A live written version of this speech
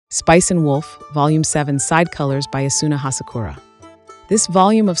Spice and Wolf, Volume 7, Side Colors by Isuna Hasekura. This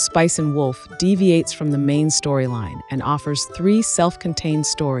volume of Spice and Wolf deviates from the main storyline and offers 3 self-contained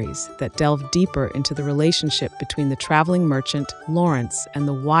stories that delve deeper into the relationship between the traveling merchant, Lawrence, and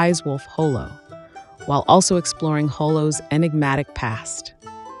the Wisewolf, Holo, while also exploring Holo's enigmatic past.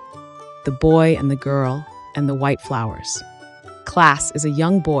 The Boy and the Girl and the White Flowers. Klaas is a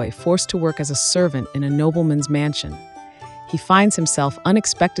young boy forced to work as a servant in a nobleman's mansion. He finds himself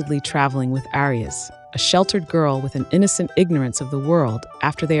unexpectedly traveling with Aries, a sheltered girl with an innocent ignorance of the world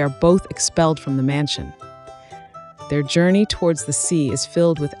after they are both expelled from the mansion. Their journey towards the sea is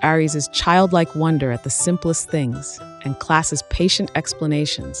filled with Aries' childlike wonder at the simplest things and Klaas's patient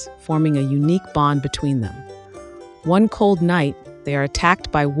explanations, forming a unique bond between them. One cold night, they are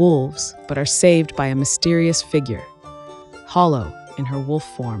attacked by wolves but are saved by a mysterious figure, Holo in her wolf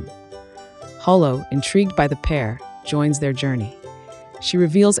form. Holo, intrigued by the pair, joins their journey. She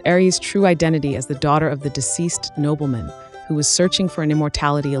reveals Aries' true identity as the daughter of the deceased nobleman who was searching for an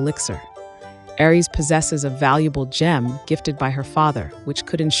immortality elixir. Aries possesses a valuable gem gifted by her father, which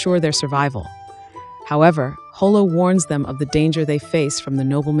could ensure their survival. However, Holo warns them of the danger they face from the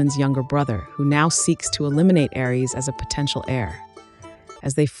nobleman's younger brother, who now seeks to eliminate Aries as a potential heir.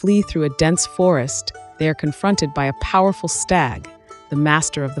 As they flee through a dense forest, they are confronted by a powerful stag, the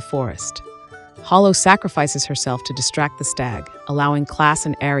master of the forest. Holo sacrifices herself to distract the stag, allowing Klaas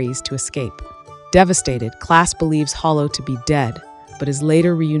and Aries to escape. Devastated, Klaas believes Holo to be dead, but is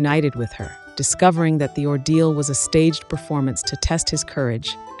later reunited with her, discovering that the ordeal was a staged performance to test his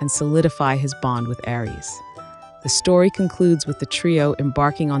courage and solidify his bond with Aries. The story concludes with the trio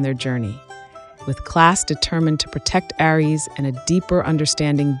embarking on their journey, with Klaas determined to protect Aries and a deeper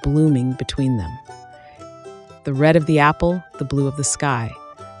understanding blooming between them. The red of the apple, the blue of the sky.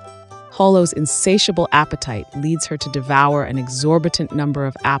 Holo's insatiable appetite leads her to devour an exorbitant number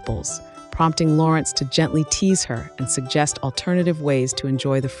of apples, prompting Lawrence to gently tease her and suggest alternative ways to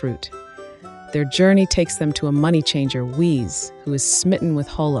enjoy the fruit. Their journey takes them to a money changer, Whis, who is smitten with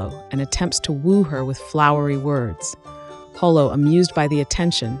Holo and attempts to woo her with flowery words. Holo, amused by the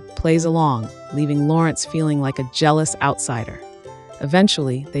attention, plays along, leaving Lawrence feeling like a jealous outsider.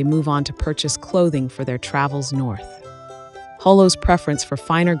 Eventually, they move on to purchase clothing for their travels north. Holo's preference for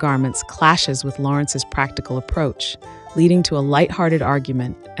finer garments clashes with Lawrence's practical approach, leading to a lighthearted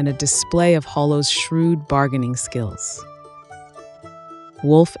argument and a display of Holo's shrewd bargaining skills.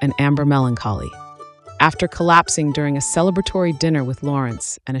 Wolf and Amber Melancholy. After collapsing during a celebratory dinner with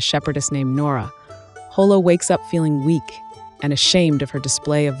Lawrence and a shepherdess named Nora, Holo wakes up feeling weak and ashamed of her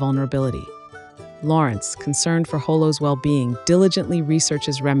display of vulnerability. Lawrence, concerned for Holo's well-being, diligently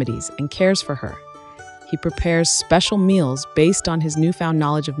researches remedies and cares for her. He prepares special meals based on his newfound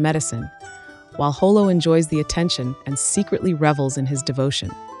knowledge of medicine, while Holo enjoys the attention and secretly revels in his devotion.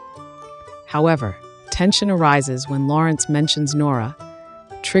 However, tension arises when Lawrence mentions Nora,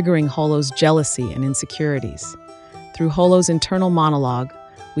 triggering Holo's jealousy and insecurities. Through Holo's internal monologue,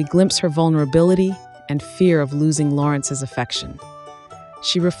 we glimpse her vulnerability and fear of losing Lawrence's affection.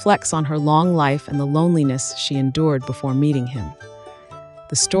 She reflects on her long life and the loneliness she endured before meeting him.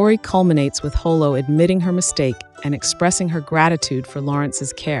 The story culminates with Holo admitting her mistake and expressing her gratitude for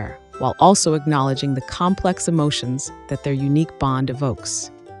Lawrence's care, while also acknowledging the complex emotions that their unique bond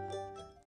evokes.